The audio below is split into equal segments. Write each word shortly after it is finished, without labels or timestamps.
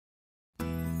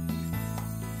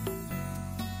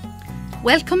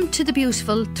Welcome to the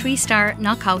beautiful 3-star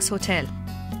Knock House Hotel,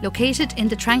 located in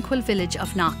the tranquil village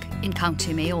of Knock in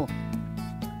County Mayo.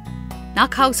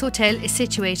 Knock House Hotel is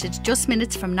situated just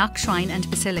minutes from Knock Shrine and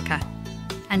Basilica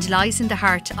and lies in the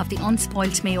heart of the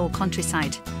unspoilt Mayo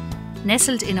countryside,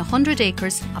 nestled in 100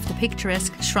 acres of the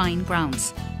picturesque Shrine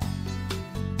grounds.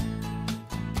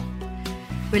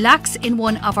 Relax in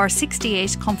one of our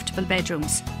 68 comfortable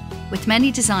bedrooms, with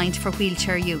many designed for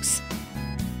wheelchair use.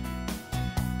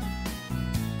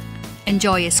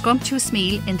 Enjoy a scrumptious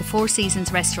meal in the Four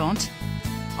Seasons restaurant,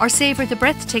 or savour the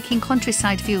breathtaking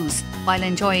countryside views while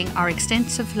enjoying our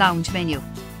extensive lounge menu.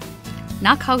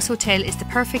 Knock House Hotel is the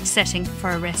perfect setting for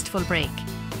a restful break.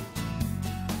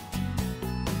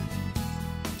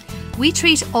 We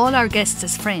treat all our guests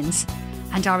as friends,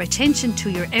 and our attention to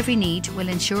your every need will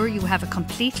ensure you have a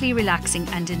completely relaxing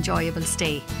and enjoyable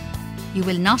stay. You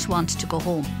will not want to go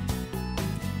home.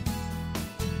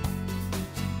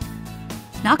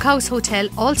 Knock House Hotel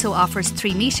also offers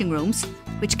 3 meeting rooms,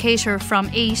 which cater from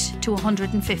 8 to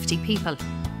 150 people.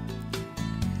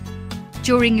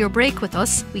 During your break with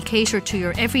us, we cater to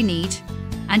your every need,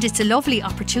 and it's a lovely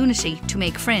opportunity to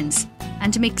make friends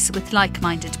and mix with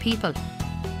like-minded people.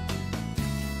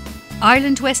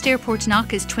 Ireland West Airport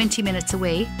Knock is 20 minutes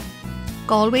away.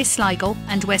 Galway, Sligo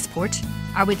and Westport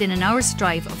are within an hour's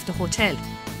drive of the hotel.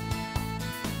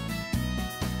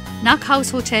 Knock House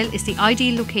Hotel is the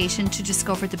ideal location to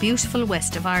discover the beautiful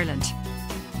west of Ireland.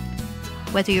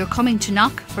 Whether you're coming to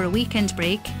Knock for a weekend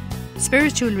break,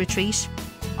 spiritual retreat,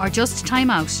 or just time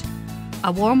out,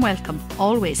 a warm welcome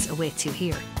always awaits you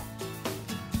here.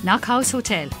 Knock House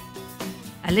Hotel,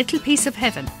 a little piece of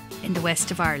heaven in the west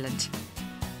of Ireland.